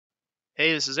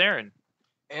Hey, this is Aaron.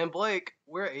 And Blake,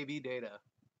 we're AB Data.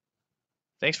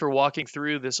 Thanks for walking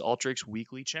through this Alteryx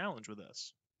Weekly challenge with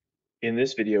us. In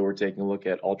this video, we're taking a look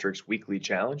at Alteryx Weekly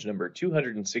Challenge number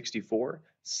 264,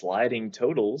 Sliding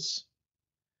Totals.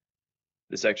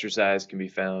 This exercise can be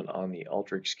found on the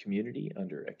Alteryx community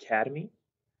under Academy.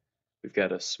 We've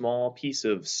got a small piece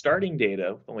of starting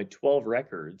data with only 12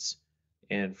 records,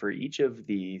 and for each of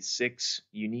the 6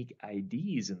 unique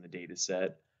IDs in the data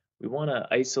set, we want to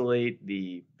isolate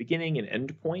the beginning and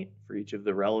end point for each of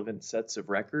the relevant sets of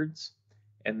records,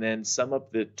 and then sum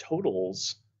up the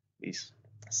totals, these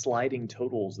sliding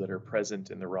totals that are present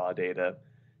in the raw data.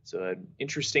 So an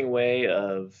interesting way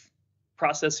of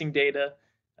processing data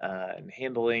and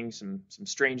handling some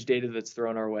strange data that's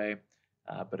thrown our way,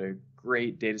 but a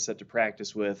great data set to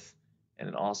practice with and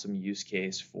an awesome use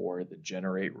case for the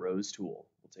generate rows tool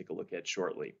we'll take a look at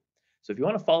shortly. So if you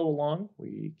want to follow along,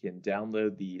 we can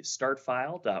download the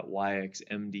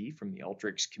startfile.yxmd from the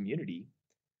Alteryx community.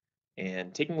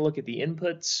 And taking a look at the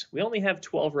inputs, we only have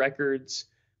 12 records.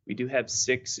 We do have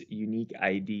 6 unique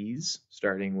IDs,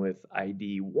 starting with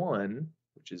ID 1,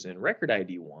 which is in record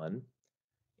ID 1.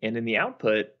 And in the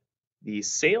output, the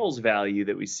sales value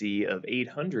that we see of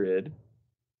 800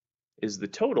 is the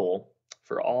total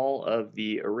for all of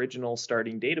the original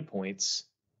starting data points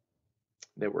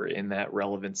that were in that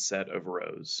relevant set of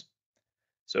rows.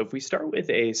 So if we start with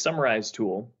a summarize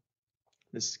tool,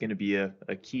 this is going to be a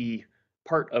key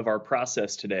part of our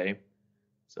process today.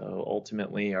 So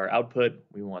ultimately our output,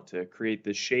 we want to create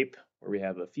this shape where we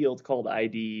have a field called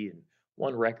ID and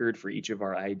one record for each of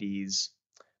our IDs.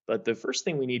 But the first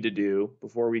thing we need to do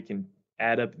before we can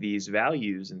add up these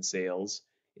values in sales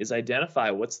is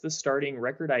identify what's the starting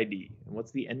record ID and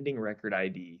what's the ending record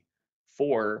ID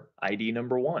for ID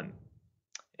number 1.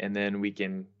 And then we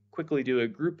can quickly do a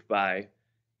group by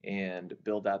and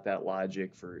build out that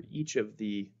logic for each of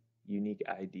the unique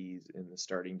IDs in the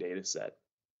starting data set.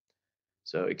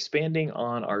 So expanding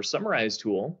on our summarize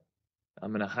tool,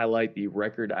 I'm going to highlight the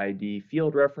record ID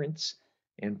field reference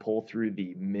and pull through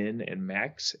the min and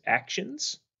max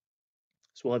actions.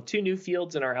 So we'll have 2 new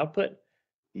fields in our output,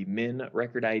 the min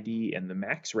record ID and the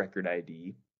max record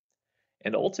ID.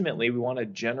 And ultimately, we want to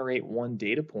generate one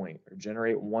data point or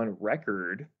generate one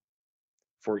record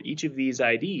for each of these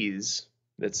IDs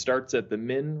that starts at the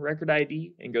min record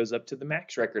ID and goes up to the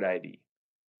max record ID.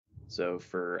 So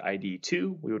for ID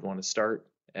 2, we would want to start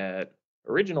at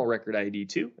original record ID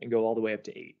 2 and go all the way up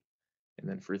to 8. And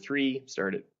then for 3,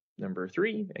 start at number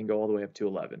 3 and go all the way up to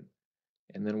 11.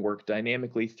 And then work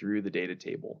dynamically through the data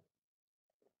table.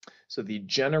 So the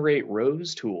generate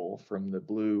rows tool from the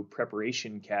blue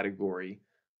preparation category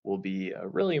will be a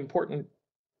really important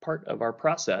part of our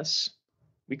process.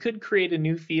 We could create a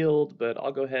new field, but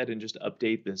I'll go ahead and just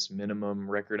update this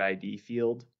minimum record ID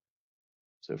field.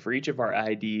 So for each of our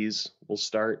IDs, we'll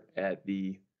start at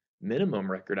the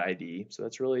minimum record ID. So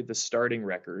that's really the starting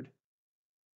record.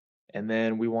 And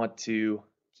then we want to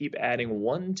keep adding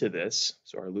 1 to this.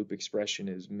 So our loop expression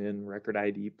is min record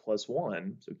ID plus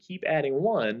 1. So keep adding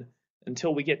 1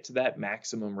 until we get to that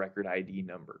maximum record ID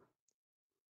number.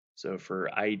 So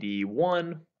for ID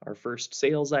 1, our first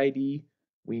sales ID,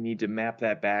 we need to map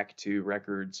that back to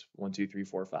records 1, 2, 3,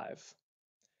 4, 5.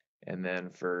 And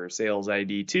then for sales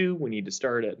ID 2, we need to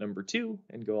start at number 2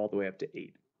 and go all the way up to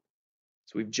 8.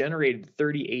 So we've generated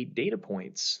 38 data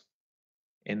points,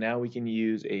 and now we can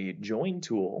use a join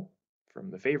tool from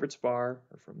the favorites bar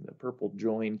or from the purple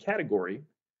join category.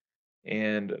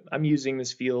 And I'm using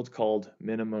this field called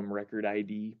minimum record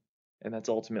ID, and that's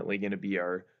ultimately going to be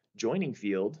our joining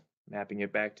field, mapping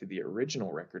it back to the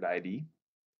original record ID.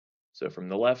 So from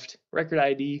the left, record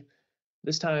ID.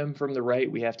 This time from the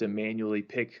right, we have to manually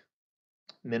pick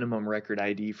minimum record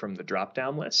ID from the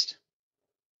drop-down list.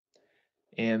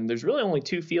 And there's really only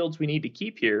 2 fields we need to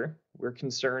keep here. We're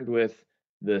concerned with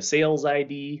the sales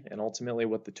ID and ultimately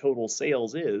what the total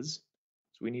sales is.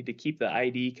 So we need to keep the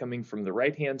ID coming from the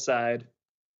right-hand side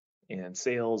and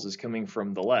sales is coming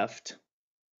from the left.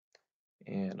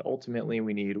 And ultimately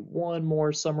we need one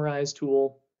more summarize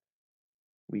tool.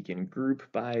 We can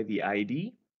group by the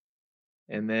ID.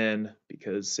 And then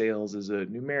because sales is a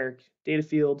numeric data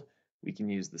field, we can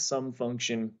use the sum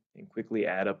function and quickly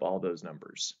add up all those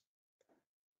numbers.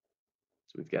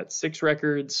 So we've got 6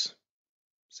 records.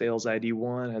 Sales ID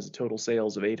 1 has a total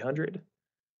sales of 800.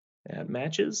 That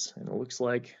matches, and it looks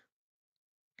like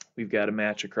we've got a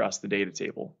match across the data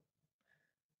table.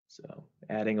 So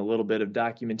adding a little bit of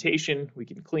documentation, we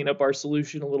can clean up our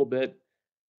solution a little bit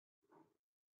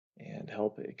and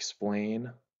help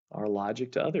explain our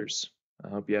logic to others. I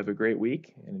hope you have a great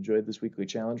week and enjoyed this weekly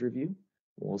challenge review.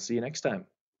 We'll see you next time.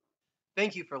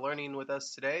 Thank you for learning with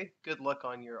us today. Good luck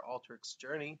on your Alteryx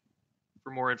journey. For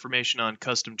more information on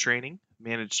custom training,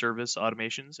 managed service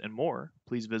automations, and more,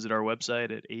 please visit our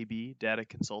website at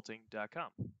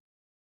abdataconsulting.com.